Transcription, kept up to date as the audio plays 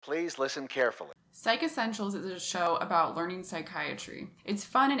Please listen carefully. Psych Essentials is a show about learning psychiatry. It's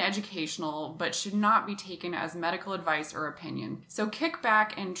fun and educational, but should not be taken as medical advice or opinion. So kick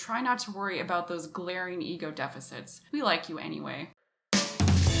back and try not to worry about those glaring ego deficits. We like you anyway.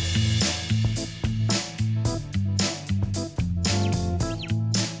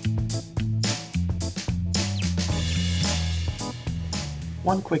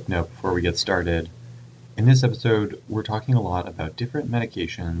 One quick note before we get started. In this episode, we're talking a lot about different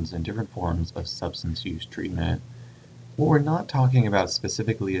medications and different forms of substance use treatment. What we're not talking about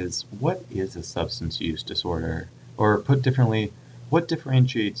specifically is what is a substance use disorder? Or put differently, what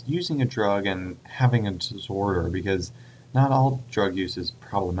differentiates using a drug and having a disorder? Because not all drug use is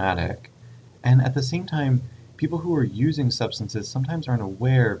problematic. And at the same time, people who are using substances sometimes aren't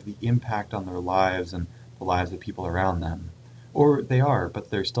aware of the impact on their lives and the lives of people around them. Or they are, but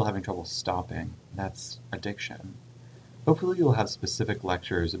they're still having trouble stopping. That's addiction. Hopefully you'll have specific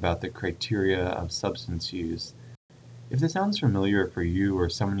lectures about the criteria of substance use. If this sounds familiar for you or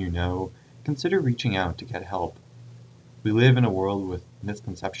someone you know, consider reaching out to get help. We live in a world with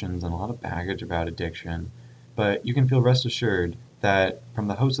misconceptions and a lot of baggage about addiction, but you can feel rest assured that from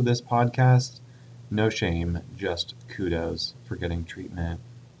the host of this podcast, no shame, just kudos for getting treatment.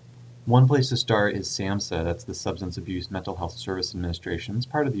 One place to start is SAMHSA, that's the Substance Abuse Mental Health Service Administration. It's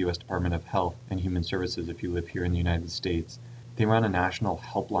part of the U.S. Department of Health and Human Services if you live here in the United States. They run a national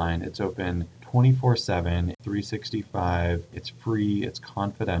helpline. It's open 24/7, 365. It's free, it's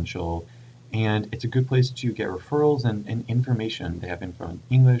confidential, and it's a good place to get referrals and information. They have info in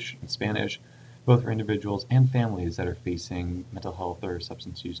English and Spanish, both for individuals and families that are facing mental health or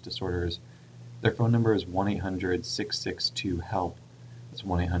substance use disorders. Their phone number is 1-800-662-HELP. It's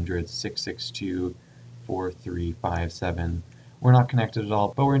 1-800-662-4357. We're not connected at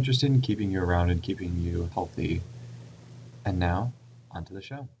all, but we're interested in keeping you around and keeping you healthy. And now, onto the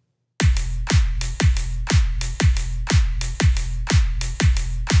show.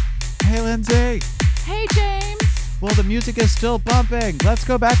 Hey, Lindsay. Hey, James. Well, the music is still bumping. Let's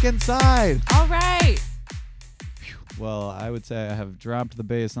go back inside. All right. Well, I would say I have dropped the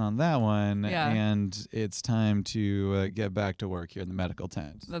bass on that one, Yeah. and it's time to get back to work here in the medical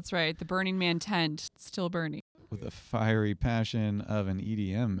tent. That's right. The Burning Man tent, still burning. With the fiery passion of an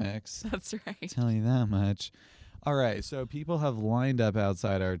EDM mix. That's right. Tell you that much. All right, so people have lined up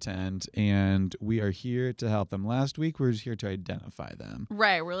outside our tent, and we are here to help them. Last week, we were just here to identify them.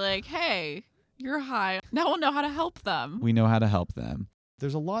 Right. We're like, hey, you're high. Now we'll know how to help them. We know how to help them.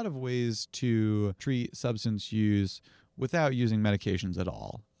 There's a lot of ways to treat substance use without using medications at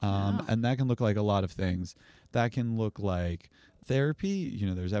all. And that can look like a lot of things. That can look like therapy. You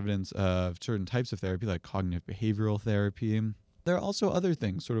know, there's evidence of certain types of therapy, like cognitive behavioral therapy. There are also other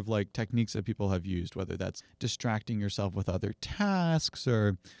things, sort of like techniques that people have used, whether that's distracting yourself with other tasks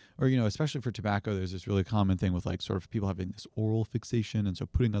or you know, especially for tobacco, there's this really common thing with like sort of people having this oral fixation. And so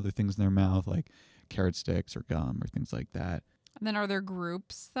putting other things in their mouth, like carrot sticks or gum or things like that. And then are there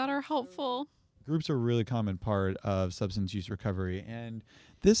groups that are helpful? Groups are a really common part of substance use recovery. And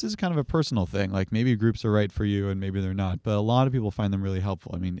this is kind of a personal thing. Like maybe groups are right for you and maybe they're not. But a lot of people find them really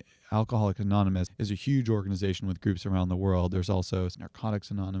helpful. I mean, Alcoholics Anonymous is a huge organization with groups around the world. There's also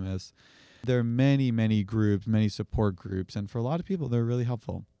Narcotics Anonymous. There are many, many groups, many support groups. And for a lot of people, they're really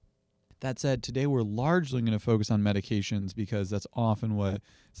helpful. That said, today we're largely going to focus on medications because that's often what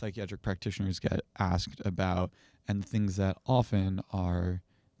psychiatric practitioners get asked about and things that often are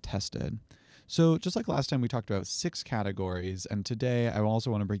tested. So just like last time, we talked about 6 categories, and today I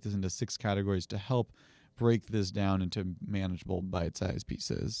also want to break this into 6 categories to help break this down into manageable bite-sized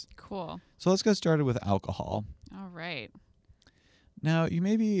pieces. Cool. So let's get started with alcohol. All right. Now, you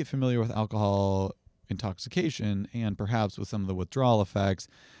may be familiar with alcohol intoxication and perhaps with some of the withdrawal effects.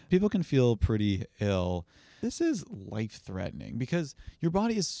 People can feel pretty ill. This is life-threatening because your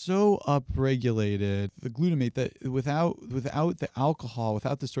body is so upregulated, the glutamate, that without the alcohol,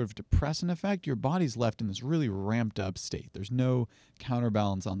 without this sort of depressant effect, your body's left in this really ramped up state. There's no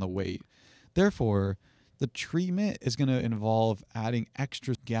counterbalance on the weight. Therefore, the treatment is going to involve adding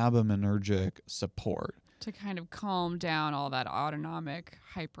extra GABAergic support. To kind of calm down all that autonomic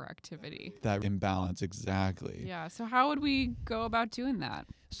hyperactivity. That imbalance, exactly. Yeah, so how would we go about doing that?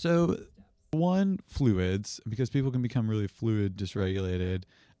 So one, fluids, because people can become really fluid dysregulated.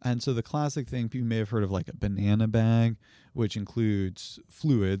 And so the classic thing, people may have heard of like a banana bag, which includes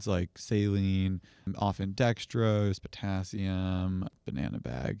fluids like saline, often dextrose, potassium, banana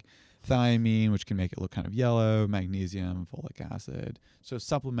bag, thiamine, which can make it look kind of yellow, magnesium, folic acid. So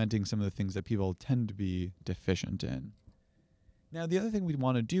supplementing some of the things that people tend to be deficient in. Now, the other thing we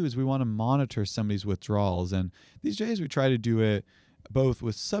want to do is we want to monitor somebody's withdrawals. And these days we try to do it both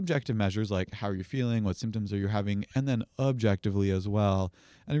with subjective measures like how are you feeling, what symptoms are you having, and then objectively as well.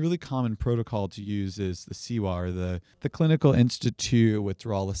 And a really common protocol to use is the CWA, the Clinical Institute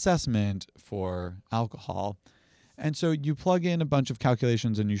Withdrawal Assessment for alcohol. And so you plug in a bunch of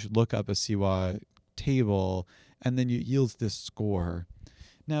calculations and you should look up a CWA table, and then it yields this score.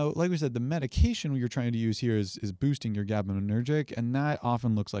 Now, like we said, the medication you're trying to use here is boosting your GABAergic, and that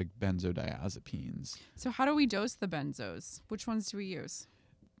often looks like benzodiazepines. So how do we dose the benzos? Which ones do we use?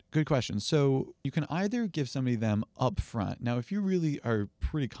 Good question. So you can either give somebody them up front. Now, if you really are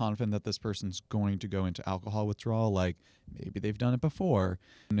pretty confident that this person's going to go into alcohol withdrawal, like maybe they've done it before,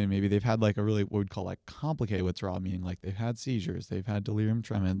 and then maybe they've had like a really what we'd call like complicated withdrawal, meaning like they've had seizures, they've had delirium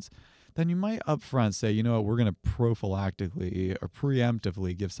tremens, then you might up front say, you know what, we're going to prophylactically or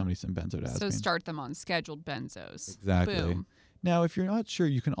preemptively give somebody some benzodiazepines. So start them on scheduled benzos. Exactly. Boom. Now, if you're not sure,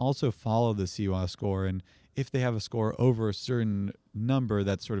 you can also follow the CWA score, and if they have a score over a certain number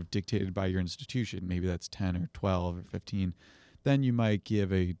that's sort of dictated by your institution, maybe that's 10 or 12 or 15, then you might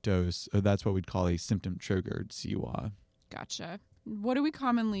give a dose, or that's what we'd call a symptom-triggered CWA. Gotcha. What do we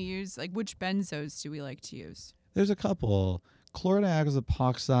commonly use? Like, which benzos do we like to use? There's a couple.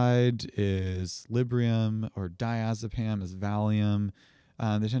 Chlordiazepoxide is Librium, or diazepam is Valium.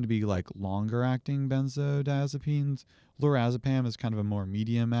 They tend to be like longer acting benzodiazepines. Lorazepam is kind of a more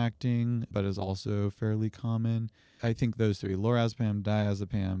medium acting, but is also fairly common. I think those three, lorazepam,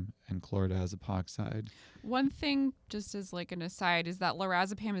 diazepam, and chlordiazepoxide. One thing, just as like an aside, is that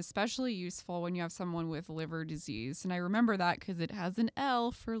lorazepam is especially useful when you have someone with liver disease. And I remember that because it has an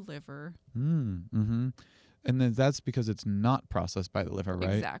L for liver. Mm-hmm. And then that's because it's not processed by the liver,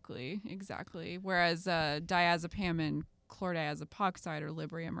 right? Exactly. Whereas diazepam and chlordiazepoxide or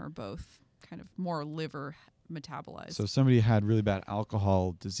Librium are both kind of more liver metabolized. So if somebody had really bad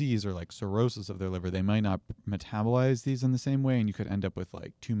alcohol disease or like cirrhosis of their liver, they might not metabolize these in the same way, and you could end up with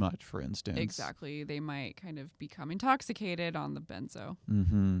like too much, for instance. Exactly. They might kind of become intoxicated on the benzo.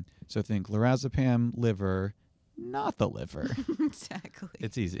 Mm-hmm. So think lorazepam, liver, not the liver. Exactly.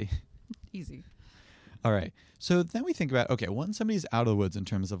 It's easy. Easy. All right. So then we think about, okay, once somebody's out of the woods in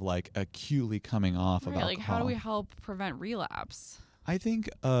terms of like acutely coming off of alcohol. Like how do we help prevent relapse? I think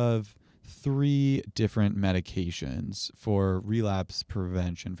of 3 different medications for relapse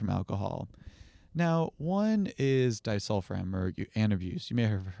prevention from alcohol. Now, one is disulfiram or Antabuse. You may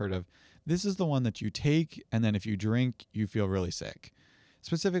have heard of. This is the one that you take, and then if you drink, you feel really sick.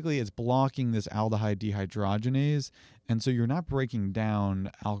 Specifically, it's blocking this aldehyde dehydrogenase, and so you're not breaking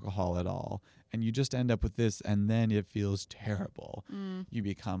down alcohol at all. And you just end up with this, and then it feels terrible. You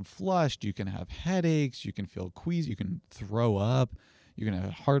become flushed, you can have headaches, you can feel queasy, you can throw up, you can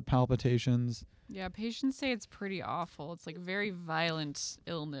have heart palpitations. Yeah, patients say it's pretty awful. It's like very violent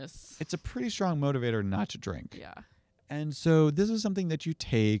illness. It's a pretty strong motivator not to drink. Yeah. And so this is something that you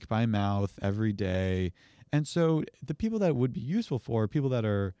take by mouth every day. And so the people that it would be useful for are people that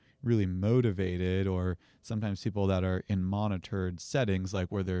are really motivated, or sometimes people that are in monitored settings, like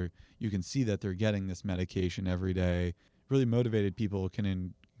where you can see that they're getting this medication every day. Really motivated people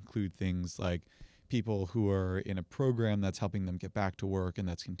can include things like people who are in a program that's helping them get back to work and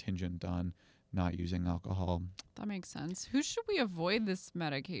that's contingent on not using alcohol. That makes sense. Who should we avoid this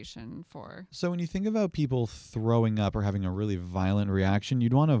medication for? So when you think about people throwing up or having a really violent reaction,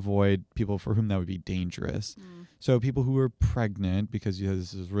 you'd want to avoid people for whom that would be dangerous. So people who are pregnant, because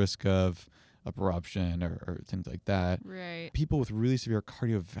this is risk of abruption or things like that. Right. People with really severe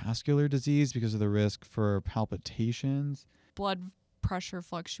cardiovascular disease because of the risk for palpitations. Blood pressure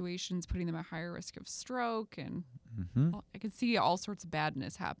fluctuations, putting them at higher risk of stroke, and I can see all sorts of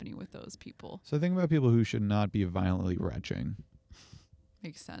badness happening with those people. So think about people who should not be violently retching.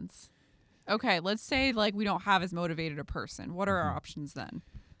 Makes sense. Okay, let's say like we don't have as motivated a person. What are our options then?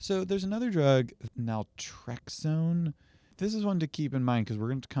 So there's another drug, naltrexone. This is one to keep in mind because we're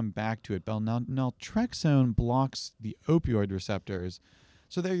going to come back to it. But naltrexone blocks the opioid receptors.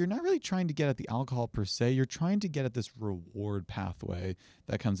 So there, you're not really trying to get at the alcohol per se. You're trying to get at this reward pathway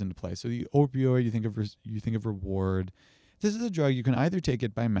that comes into play. So the opioid, you think of reward. This is a drug you can either take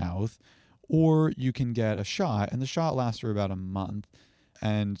it by mouth, or you can get a shot, and the shot lasts for about a month.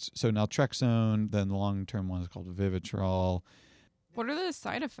 And so naltrexone, then the long-term one is called Vivitrol. What are the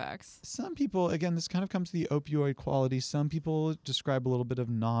side effects? Some people, again, this kind of comes to the opioid quality. Some people describe a little bit of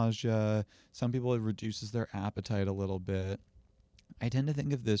nausea. Some people, it reduces their appetite a little bit. I tend to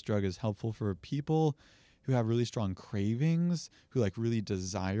think of this drug as helpful for people who have really strong cravings, who like really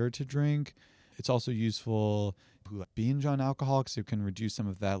desire to drink. It's also useful who like binge on alcohol because it can reduce some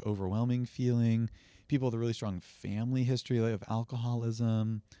of that overwhelming feeling. People with a really strong family history of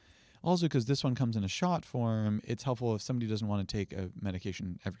alcoholism. Also, because this one comes in a shot form, it's helpful if somebody doesn't want to take a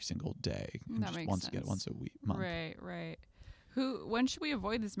medication every single day and That just makes wants to get it sense. once a month. Right. When should we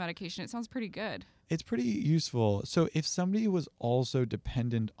avoid this medication? It sounds pretty good. It's pretty useful. So if somebody was also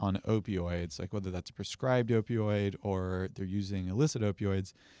dependent on opioids, like whether that's a prescribed opioid or they're using illicit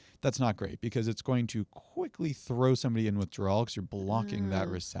opioids, that's not great because it's going to quickly throw somebody in withdrawal because you're blocking that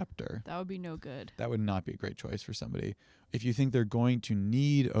receptor. That would be no good. That would not be a great choice for somebody. If you think they're going to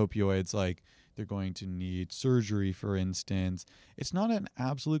need opioids, like they're going to need surgery, for instance, it's not an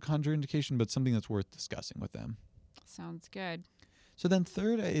absolute contraindication, but something that's worth discussing with them. Sounds good. So then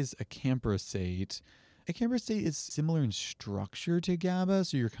third is acamprosate. Acamprosate is similar in structure to GABA,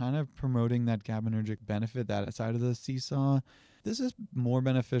 so you're kind of promoting that GABAergic benefit, that side of the seesaw. This is more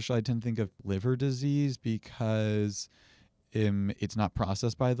beneficial, I tend to think, of liver disease because it's not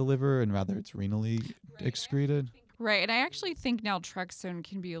processed by the liver and rather it's renally excreted. Right, and I actually think naltrexone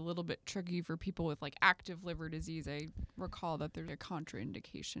can be a little bit tricky for people with like active liver disease. I recall that there's a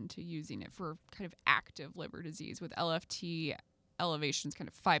contraindication to using it for kind of active liver disease with LFT elevations kind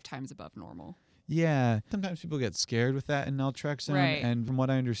of 5 times above normal. Yeah, sometimes people get scared with that in naltrexone, Right. And from what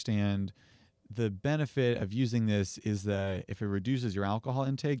I understand, the benefit of using this is that if it reduces your alcohol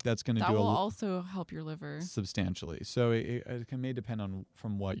intake, that's going to That do will also help your liver. substantially. So it may depend on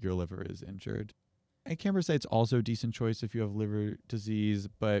from what your liver is injured. Acamprosate's also a decent choice if you have liver disease,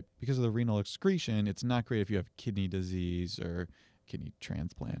 but because of the renal excretion, it's not great if you have kidney disease or kidney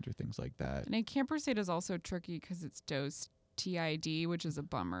transplant or things like that. And acamprosate is also tricky because it's dosed TID, which is a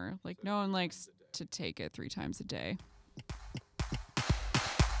bummer. Like no one likes to take it 3 times a day.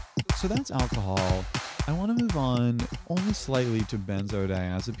 So that's alcohol. I want to move on only slightly to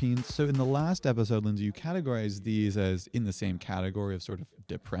benzodiazepines. So in the last episode, Lindsay, you categorized these as in the same category of sort of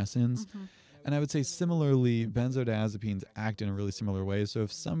depressants. Mm-hmm. And I would say similarly, benzodiazepines act in a really similar way. So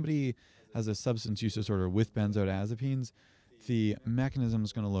if somebody has a substance use disorder with benzodiazepines, the mechanism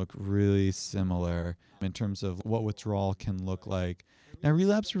is going to look really similar in terms of what withdrawal can look like. Now,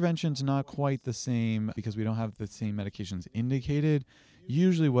 relapse prevention is not quite the same because we don't have the same medications indicated.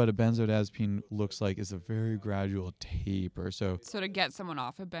 Usually what a benzodiazepine looks like is a very gradual taper. So to get someone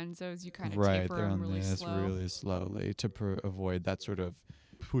off of benzos, you kind of right, taper they're them on really this slow. really slowly to avoid that sort of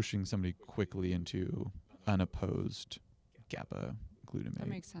pushing somebody quickly into unopposed GABA glutamate That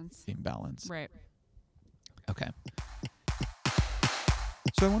makes sense. imbalance. Right. Okay.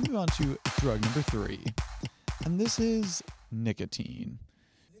 So I want to move on to drug number 3, and this is nicotine.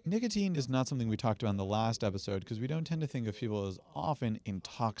 Nicotine is not something we talked about in the last episode because we don't tend to think of people as often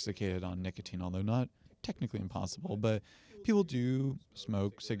intoxicated on nicotine, although not technically impossible, but people do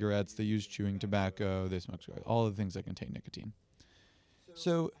smoke cigarettes, they use chewing tobacco, they smoke cigarettes, all of the things that contain nicotine.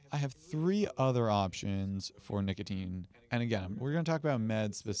 So I have 3 other options for nicotine. And again, we're going to talk about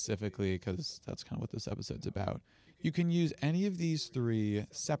meds specifically because that's kind of what this episode's about. You can use any of these 3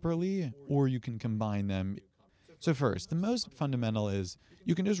 separately or you can combine them. So first, the most fundamental is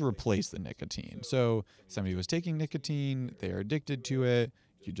you can just replace the nicotine. So somebody was taking nicotine, they are addicted to it,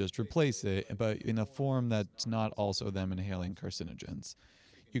 you just replace it, but in a form that's not also them inhaling carcinogens.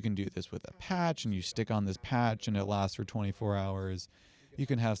 You can do this with a patch and you stick on this patch and it lasts for 24 hours. You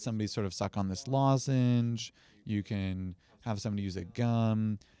can have somebody sort of suck on this lozenge. You can have somebody use a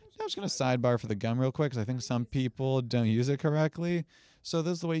gum. I'm just going to sidebar for the gum real quick because I think some people don't use it correctly. So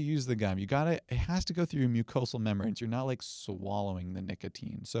this is the way you use the gum. It has to go through your mucosal membranes. You're not like swallowing the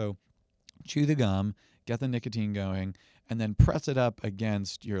nicotine. So chew the gum, get the nicotine going, and then press it up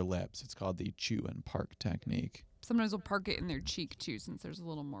against your lips. It's called the chew and park technique. Sometimes we'll park it in their cheek too since there's a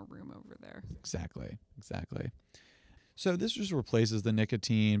little more room over there. Exactly. So this just replaces the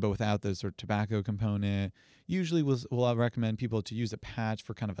nicotine, but without the sort of tobacco component. Usually we'll recommend people to use a patch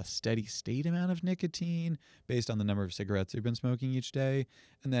for kind of a steady state amount of nicotine based on the number of cigarettes they've been smoking each day,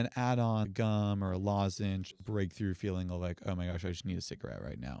 and then add on gum or a lozenge, breakthrough feeling of like, oh my gosh, I just need a cigarette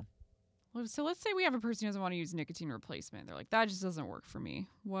right now. Well, so let's say we have a person who doesn't want to use nicotine replacement. They're like, that just doesn't work for me.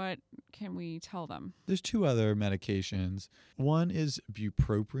 What can we tell them? There's 2 other medications. One is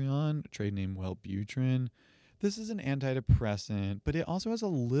bupropion, trade name Wellbutrin. This is an antidepressant, but it also has a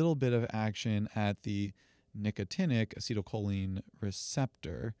little bit of action at the nicotinic acetylcholine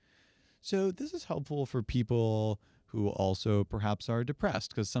receptor. So this is helpful for people who also perhaps are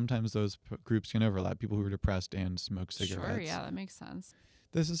depressed because sometimes those groups can overlap, people who are depressed and smoke cigarettes. Sure, yeah, that makes sense.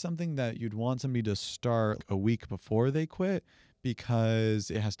 This is something that you'd want somebody to start a week before they quit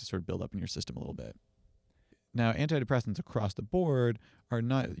because it has to sort of build up in your system a little bit. Now, antidepressants across the board are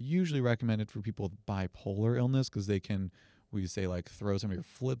not usually recommended for people with bipolar illness because they can, we say, like throw somebody or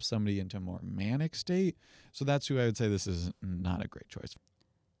flip somebody into a more manic state. So that's who I would say this is not a great choice.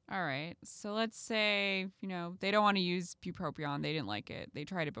 All right. So let's say, they don't want to use bupropion. They didn't like it. They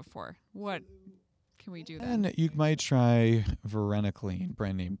tried it before. What can we do then? And you might try varenicline,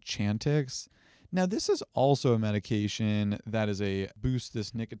 brand name Chantix. Now, this is also a medication that is a boost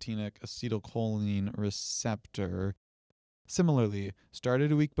this nicotinic acetylcholine receptor. Similarly,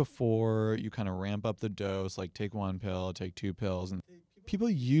 started a week before, you kind of ramp up the dose, like take 1 pill, take 2 pills. And people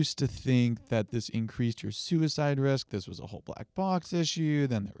used to think that this increased your suicide risk. This was a whole black box issue.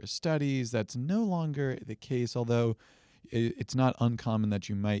 Then there were studies. That's no longer the case, although it's not uncommon that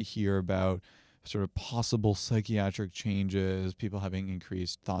you might hear about sort of possible psychiatric changes, people having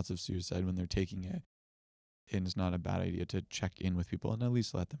increased thoughts of suicide when they're taking it. And it's not a bad idea to check in with people and at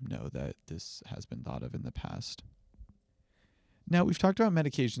least let them know that this has been thought of in the past. Now, we've talked about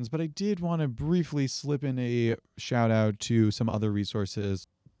medications, but I did want to briefly slip in a shout out to some other resources.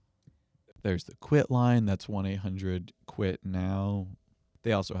 There's the Quit line, that's 1-800-QUIT-NOW.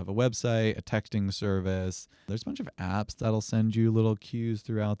 They also have a website, a texting service. There's a bunch of apps that'll send you little cues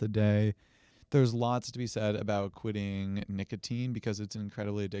throughout the day. There's lots to be said about quitting nicotine because it's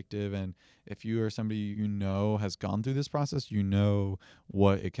incredibly addictive. And if you are somebody you know has gone through this process, you know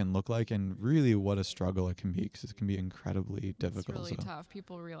what it can look like and really what a struggle it can be because it can be incredibly difficult. It's really tough.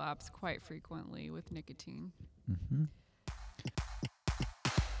 People relapse quite frequently with nicotine. Mm-hmm.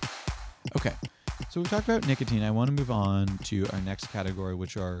 Okay, so we talked about nicotine. I want to move on to our next category,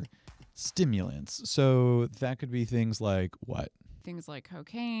 which are stimulants. So that could be things like what? Things like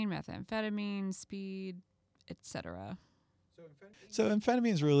cocaine, methamphetamine, speed, etc. So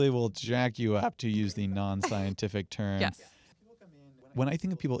amphetamines really will jack you up, to use the non-scientific term. Yes. When I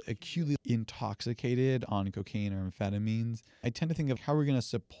think of people acutely intoxicated on cocaine or amphetamines, I tend to think of how we're going to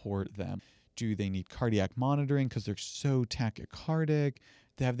support them. Do they need cardiac monitoring because they're so tachycardic?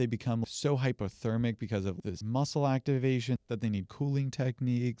 Have they become so hypothermic because of this muscle activation that they need cooling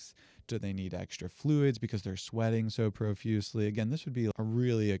techniques? Do they need extra fluids because they're sweating so profusely? Again, this would be a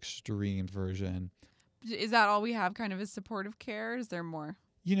really extreme version. Is that all we have kind of as supportive care? Is there more?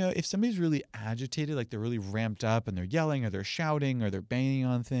 If somebody's really agitated, like they're really ramped up and they're yelling or they're shouting or they're banging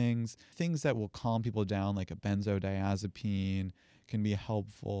on things that will calm people down, like a benzodiazepine can be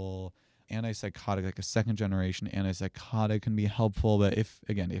helpful. Antipsychotic, like a second generation antipsychotic can be helpful, but if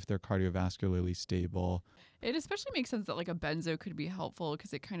they're cardiovascularly stable. It especially makes sense that like a benzo could be helpful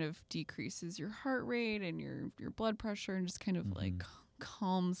because it kind of decreases your heart rate and your blood pressure and just kind of like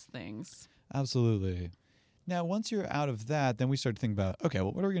calms things. Absolutely. Now, once you're out of that, then we start to think about, okay,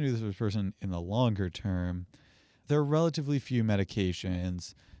 well, what are we going to do with this person in the longer term? There are relatively few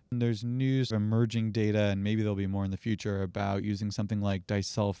medications. There's news, emerging data, and maybe there'll be more in the future about using something like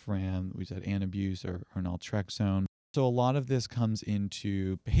disulfiram, we said anabuse or naltrexone. So a lot of this comes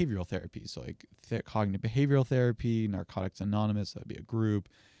into behavioral therapy, so like cognitive behavioral therapy, Narcotics Anonymous, that'd be a group.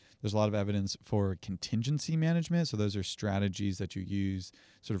 There's a lot of evidence for contingency management. So those are strategies that you use,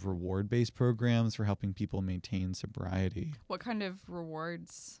 sort of reward-based programs for helping people maintain sobriety. What kind of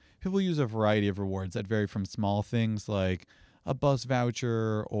rewards? People use a variety of rewards that vary from small things like a bus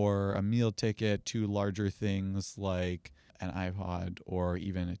voucher or a meal ticket to larger things like an iPod or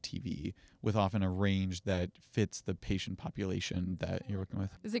even a TV, with often a range that fits the patient population that you're working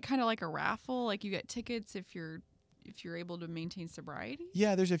with. Is it kind of like a raffle? Like you get tickets if you're able to maintain sobriety?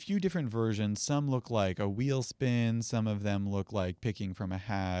 Yeah, there's a few different versions. Some look like a wheel spin. Some of them look like picking from a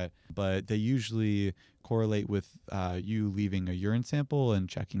hat, but they usually correlate with you leaving a urine sample and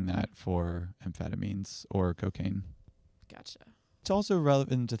checking that for amphetamines or cocaine. Gotcha. It's also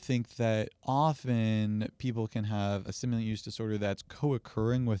relevant to think that often people can have a stimulant use disorder that's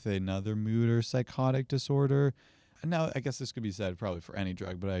co-occurring with another mood or psychotic disorder. Now, I guess this could be said probably for any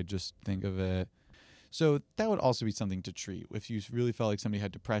drug, but I just think of it. So that would also be something to treat. If you really felt like somebody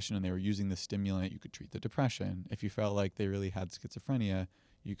had depression and they were using the stimulant, you could treat the depression. If you felt like they really had schizophrenia,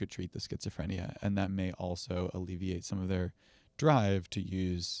 you could treat the schizophrenia. And that may also alleviate some of their drive to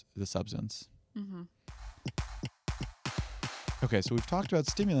use the substance. Mm-hmm. Okay, so we've talked about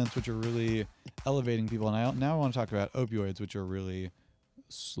stimulants, which are really elevating people, and now I want to talk about opioids, which are really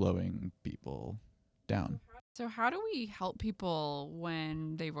slowing people down. So how do we help people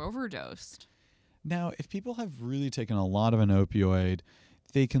when they've overdosed? Now, if people have really taken a lot of an opioid,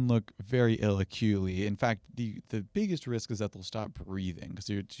 they can look very ill acutely. In fact, the biggest risk is that they'll stop breathing because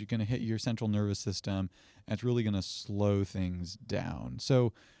you're going to hit your central nervous system, and it's really going to slow things down.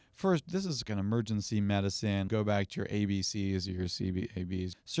 So first, this is an emergency medicine. Go back to your ABCs or your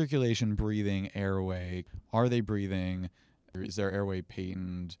CBABs. Circulation, breathing, airway. Are they breathing? Is their airway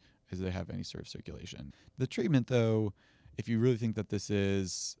patent? Do they have any sort of circulation? The treatment, though, if you really think that this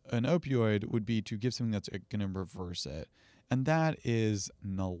is an opioid, would be to give something that's going to reverse it. and that is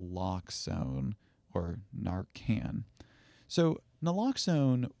naloxone or Narcan. So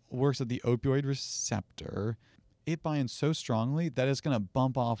naloxone works at the opioid receptor. It binds so strongly that it's going to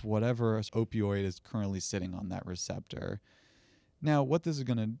bump off whatever opioid is currently sitting on that receptor. Now, what this is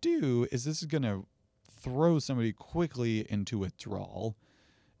going to do is this is going to throw somebody quickly into withdrawal,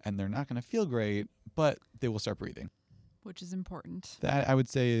 and they're not going to feel great, but they will start breathing. Which is important. That, I would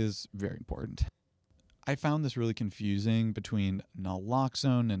say, is very important. I found this really confusing between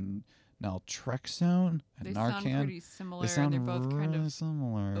naloxone and naltrexone and They Narcan. sound pretty similar. They sound and they're both kind really of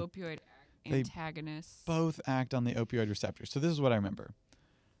similar. opioid antagonists. Both act on the opioid receptor. So this is what I remember.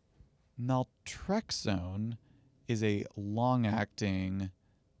 Naltrexone is a long-acting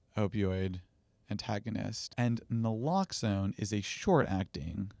opioid antagonist, and naloxone is a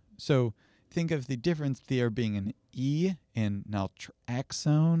short-acting. So think of the difference there being an E in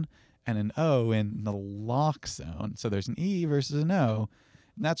naltrexone and an O in naloxone. So there's an E versus an O,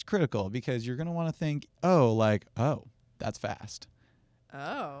 and that's critical because you're going to want to think, oh, that's fast.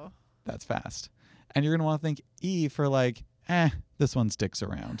 Oh. That's fast. And you're going to want to think E for this one sticks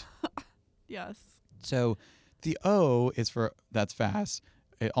around. Yes. So the O is for that's fast.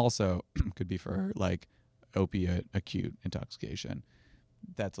 It also could be for opiate acute intoxication.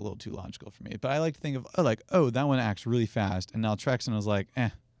 That's a little too logical for me. But I like to think of that one acts really fast. And naltrexone was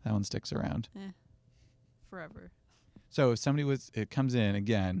that one sticks around. Forever. So if somebody it comes in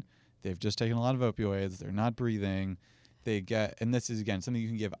again, they've just taken a lot of opioids, they're not breathing, and this is again something you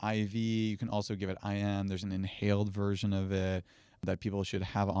can give IV, you can also give it IM. There's an inhaled version of it that people should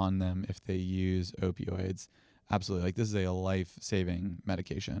have on them if they use opioids. Absolutely. This is a life-saving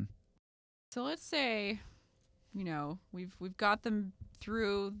medication. So let's say, we've got them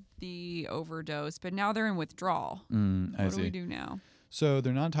through the overdose, but now they're in withdrawal. What do we do now? So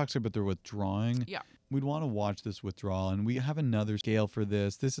they're not toxic, but they're withdrawing. Yeah. We'd want to watch this withdrawal, and we have another scale for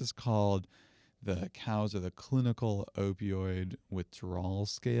this. This is called the COWS, or the Clinical Opioid Withdrawal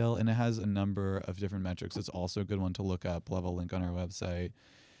Scale, and it has a number of different metrics. It's also a good one to look up. We'll have a link on our website.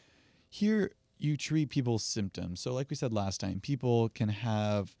 Here, you treat people's symptoms. So like we said last time, people can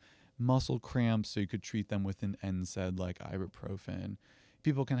have muscle cramps, so you could treat them with an NSAID like ibuprofen.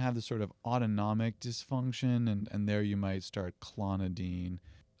 People can have this sort of autonomic dysfunction, and there you might start clonidine.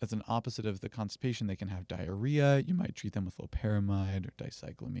 As an opposite of the constipation, they can have diarrhea. You might treat them with loperamide or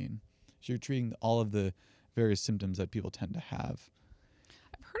dicyclamine. So you're treating all of the various symptoms that people tend to have.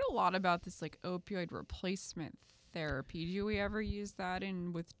 I've heard a lot about this opioid replacement therapy. Do we ever use that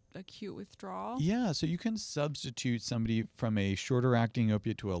with acute withdrawal? Yeah, so you can substitute somebody from a shorter acting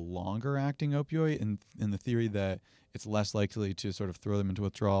opiate to a longer acting opioid in the theory that it's less likely to sort of throw them into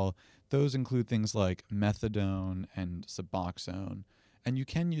withdrawal. Those include things like methadone and Suboxone. And you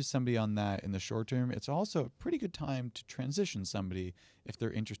can use somebody on that in the short term. It's also a pretty good time to transition somebody if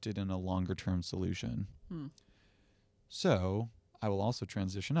they're interested in a longer term solution. So I will also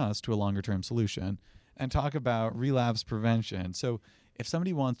transition us to a longer term solution and talk about relapse prevention. So if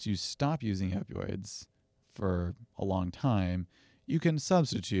somebody wants to stop using opioids for a long time, you can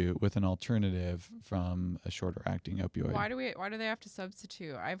substitute with an alternative from a shorter acting opioid. Why do they have to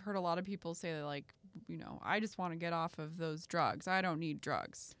substitute? I've heard a lot of people say that I just want to get off of those drugs. I don't need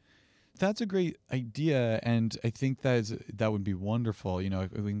drugs. That's a great idea, and I think that would be wonderful. I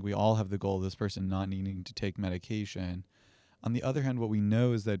think we all have the goal of this person not needing to take medication. On the other hand, what we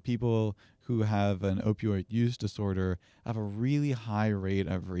know is that people who have an opioid use disorder have a really high rate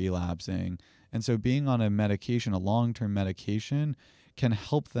of relapsing. And so being on a medication, a long-term medication, can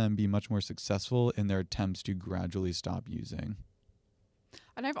help them be much more successful in their attempts to gradually stop using.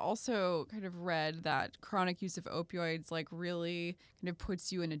 And I've also kind of read that chronic use of opioids really kind of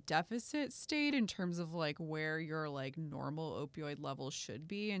puts you in a deficit state in terms of where your normal opioid levels should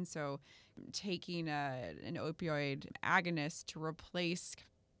be. And so taking an opioid agonist to replace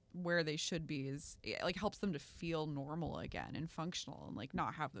where they should be is helps them to feel normal again and functional and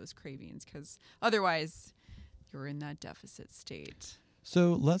not have those cravings, because otherwise you're in that deficit state.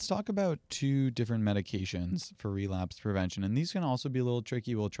 So let's talk about two different medications for relapse prevention. And these can also be a little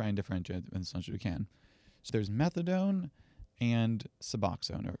tricky. We'll try and differentiate them as much as we can. So there's methadone and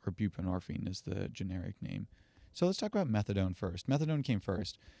Suboxone, or buprenorphine is the generic name. So let's talk about methadone first. Methadone came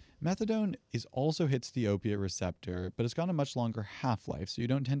first. Methadone also hits the opiate receptor, but it's got a much longer half-life. So you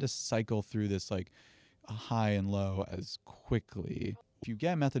don't tend to cycle through this a high and low as quickly. If you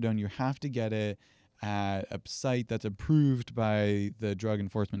get methadone, you have to get it at a site that's approved by the Drug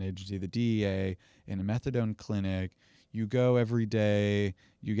Enforcement Agency, the DEA, in a methadone clinic. You go every day,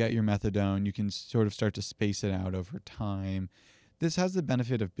 you get your methadone, you can sort of start to space it out over time. This has the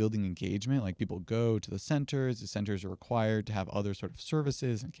benefit of building engagement. Like people go to the centers are required to have other sort of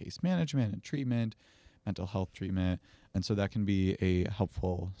services and case management and treatment, mental health treatment. And so that can be a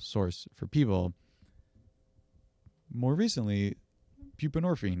helpful source for people. More recently,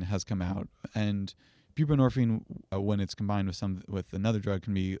 buprenorphine has come out, and buprenorphine, when it's combined with another drug,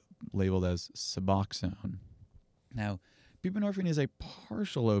 can be labeled as Suboxone. Now, buprenorphine is a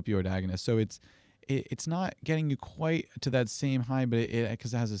partial opioid agonist, so it's not getting you quite to that same high, but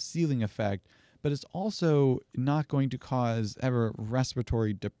because it has a ceiling effect. But it's also not going to cause ever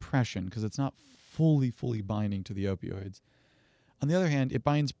respiratory depression because it's not fully binding to the opioids. On the other hand, it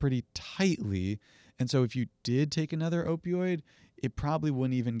binds pretty tightly, and so if you did take another opioid, it probably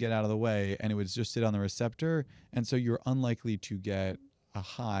wouldn't even get out of the way, and it would just sit on the receptor, and so you're unlikely to get a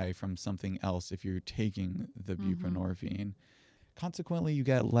high from something else if you're taking the buprenorphine. Consequently, you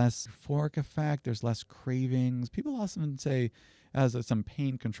get less euphoric effect, there's less cravings. People often say it has some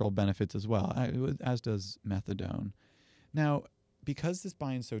pain control benefits as well, as does methadone. Now, because this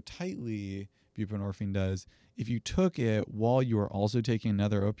binds so tightly, buprenorphine does, if you took it while you are also taking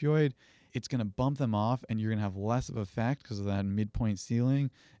another opioid, it's going to bump them off and you're going to have less of effect because of that midpoint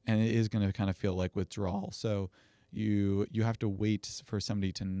ceiling, and it is going to kind of feel like withdrawal. So you have to wait for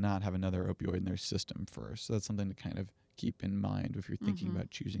somebody to not have another opioid in their system first. So that's something to kind of keep in mind if you're thinking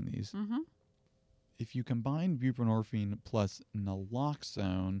about choosing these. If you combine buprenorphine plus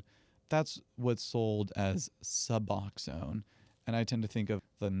naloxone, that's what's sold as Suboxone. And I tend to think of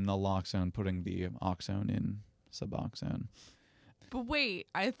the naloxone putting the oxone in Suboxone. But wait,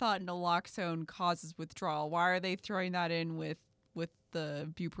 I thought naloxone causes withdrawal. Why are they throwing that in with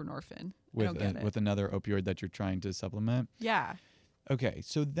the buprenorphine? I don't get it. With another opioid that you're trying to supplement? Yeah. Okay,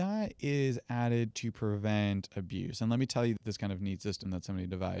 so that is added to prevent abuse. And let me tell you this kind of neat system that somebody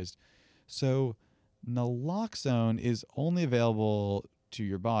devised. So naloxone is only available to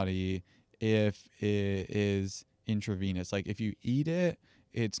your body if it is intravenous. Like if you eat it,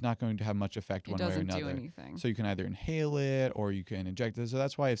 it's not going to have much effect one way or another. It doesn't do anything. So you can either inhale it or you can inject it. So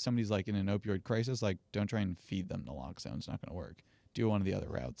that's why if somebody's like in an opioid crisis, like don't try and feed them naloxone. It's not going to work. Do one of the other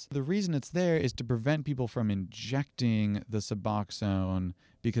routes. The reason it's there is to prevent people from injecting the Suboxone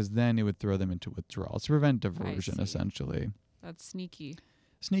because then it would throw them into withdrawal. It's to prevent diversion, essentially. That's sneaky.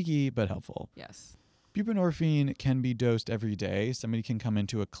 Sneaky, but helpful. Yes. Buprenorphine can be dosed every day. Somebody can come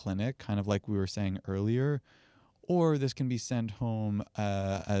into a clinic, kind of like we were saying earlier, or this can be sent home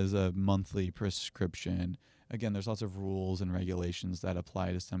as a monthly prescription. Again, there's lots of rules and regulations that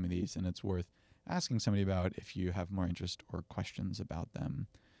apply to some of these, and it's worth asking somebody about if you have more interest or questions about them.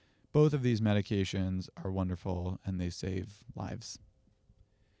 Both of these medications are wonderful and they save lives.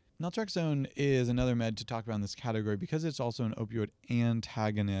 Naltrexone is another med to talk about in this category because it's also an opioid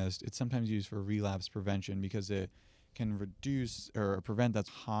antagonist. It's sometimes used for relapse prevention because it can reduce or prevent that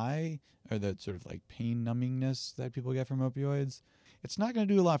high or that sort of like pain numbingness that people get from opioids. It's not going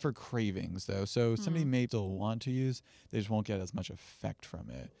to do a lot for cravings though. So somebody may still want to use, they just won't get as much effect from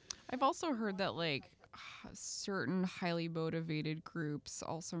it. I've also heard that like certain highly motivated groups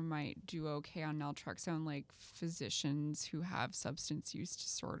also might do okay on naltrexone, like physicians who have substance use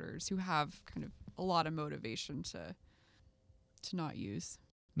disorders, who have kind of a lot of motivation to not use.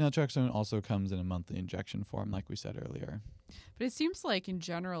 Naltrexone also comes in a monthly injection form, like we said earlier. But it seems like in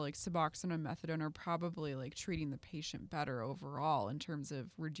general, like Suboxone and methadone are probably like treating the patient better overall in terms of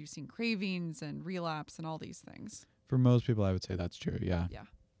reducing cravings and relapse and all these things. For most people, I would say that's true, yeah. Yeah.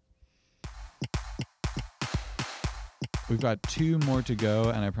 We've got 2 more to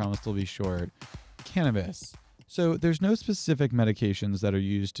go, and I promise they'll be short. Cannabis. So there's no specific medications that are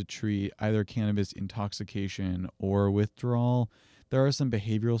used to treat either cannabis intoxication or withdrawal. There are some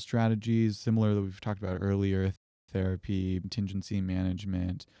behavioral strategies similar that we've talked about earlier, therapy, contingency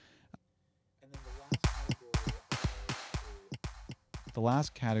management. And then the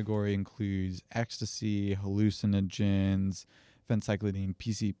last category includes ecstasy, hallucinogens, phencyclidine,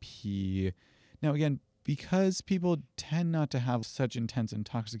 PCP. Now, again, because people tend not to have such intense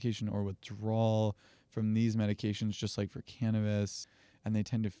intoxication or withdrawal from these medications, just like for cannabis, and they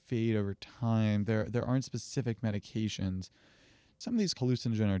tend to fade over time, there aren't specific medications. Some of these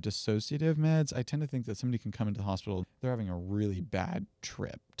hallucinogen or dissociative meds, I tend to think that somebody can come into the hospital, they're having a really bad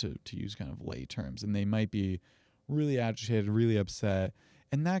trip, to use kind of lay terms, and they might be really agitated, really upset.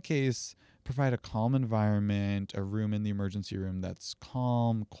 In that case, provide a calm environment, a room in the emergency room that's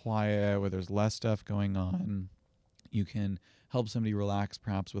calm, quiet, where there's less stuff going on. You can help somebody relax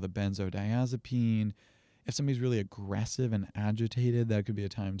perhaps with a benzodiazepine. If somebody's really aggressive and agitated, that could be a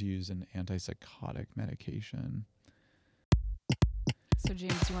time to use an antipsychotic medication. So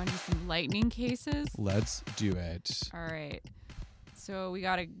James, do you want to do some lightning cases? Let's do it. All right. So we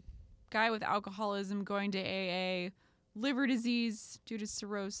got a guy with alcoholism going to AA, liver disease due to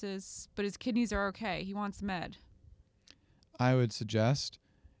cirrhosis, but his kidneys are okay. He wants med. I would suggest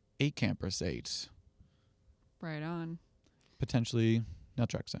acamprosate, Right on. potentially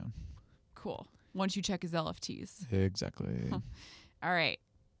naltrexone. Cool. Once you check his LFTs. Exactly. All right.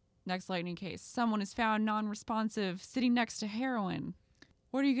 Next lightning case. Someone is found non-responsive sitting next to heroin.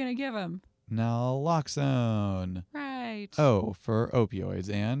 What are you going to give him? Naloxone. Right. O for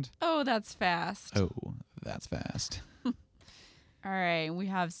opioids and Oh, that's fast. oh, that's fast. All right. We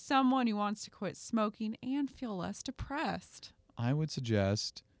have someone who wants to quit smoking and feel less depressed. I would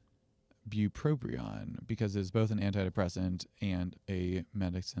suggest bupropion because it's both an antidepressant and a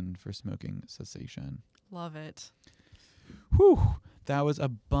medicine for smoking cessation. Love it. Whew, that was a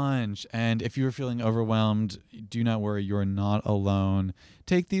bunch. And if you were feeling overwhelmed, do not worry, you're not alone.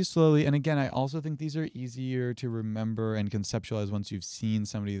 Take these slowly. And again, I also think these are easier to remember and conceptualize once you've seen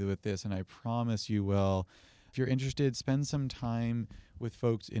somebody with this, and I promise you will. If you're interested, spend some time with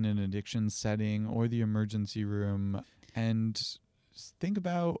folks in an addiction setting or the emergency room and think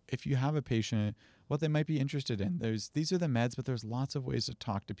about, if you have a patient, what they might be interested in. These are the meds, but there's lots of ways to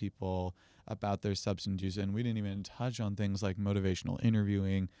talk to people about their substance use. And we didn't even touch on things like motivational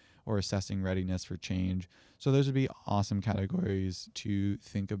interviewing or assessing readiness for change. So those would be awesome categories to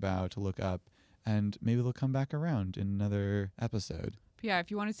think about, to look up, and maybe they'll come back around in another episode. But yeah,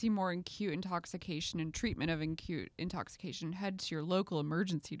 if you want to see more acute intoxication and treatment of acute intoxication, head to your local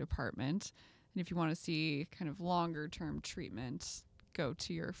emergency department. And if you want to see kind of longer term treatment, go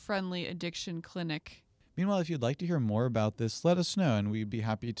to your friendly addiction clinic. Meanwhile, if you'd like to hear more about this, let us know, and we'd be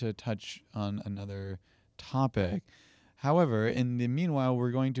happy to touch on another topic. However, in the meanwhile,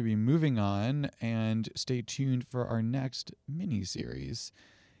 we're going to be moving on, and stay tuned for our next mini-series.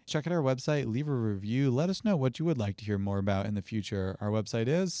 Check out our website, leave a review, let us know what you would like to hear more about in the future. Our website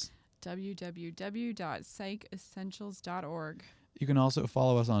is www.psychessentials.org. You can also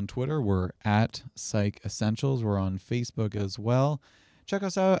follow us on Twitter. We're at Psych Essentials. We're on Facebook as well. Check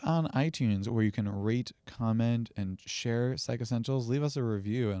us out on iTunes, where you can rate, comment, and share Psych Essentials. Leave us a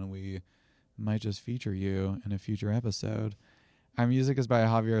review, and we might just feature you in a future episode. Our music is by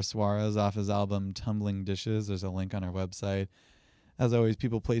Javier Suarez off his album Tumbling Dishes. There's a link on our website. As always,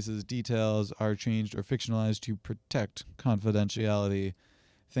 people, places, details are changed or fictionalized to protect confidentiality.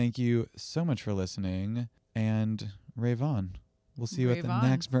 Thank you so much for listening, and rave on. We'll see you at Rave the on.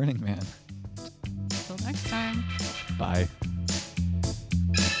 next Burning Man. Until next time. Bye.